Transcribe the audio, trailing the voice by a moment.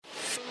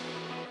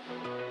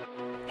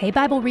Hey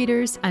Bible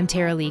readers, I'm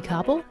Tara Lee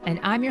Koppel, and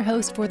I'm your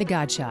host for The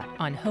God Shot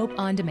on Hope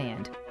on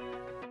Demand.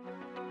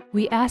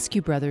 We ask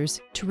you,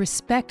 brothers, to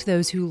respect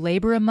those who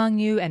labor among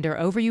you and are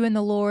over you in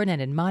the Lord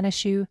and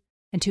admonish you,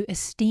 and to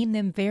esteem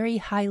them very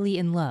highly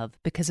in love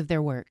because of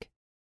their work.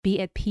 Be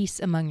at peace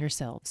among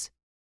yourselves.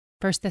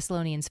 1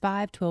 Thessalonians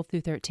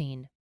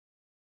 5:12-13.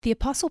 The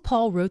Apostle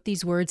Paul wrote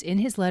these words in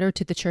his letter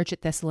to the church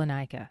at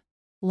Thessalonica.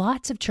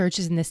 Lots of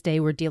churches in this day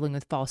were dealing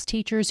with false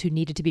teachers who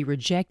needed to be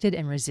rejected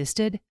and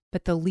resisted,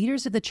 but the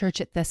leaders of the church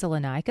at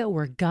Thessalonica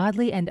were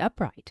godly and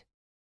upright.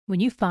 When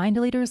you find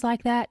leaders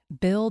like that,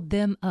 build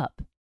them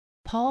up.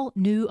 Paul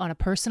knew on a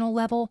personal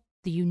level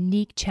the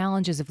unique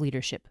challenges of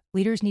leadership.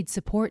 Leaders need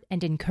support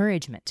and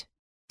encouragement.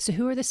 So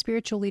who are the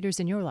spiritual leaders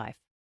in your life?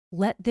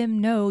 Let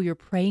them know you're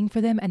praying for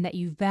them and that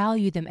you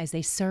value them as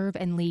they serve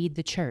and lead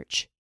the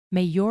church.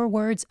 May your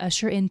words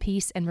usher in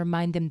peace and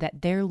remind them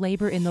that their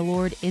labor in the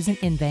Lord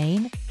isn't in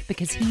vain,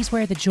 because He's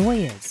where the joy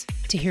is.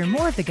 To hear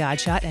more of The God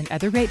Shot and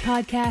other great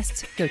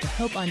podcasts, go to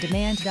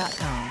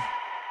hopeondemand.com.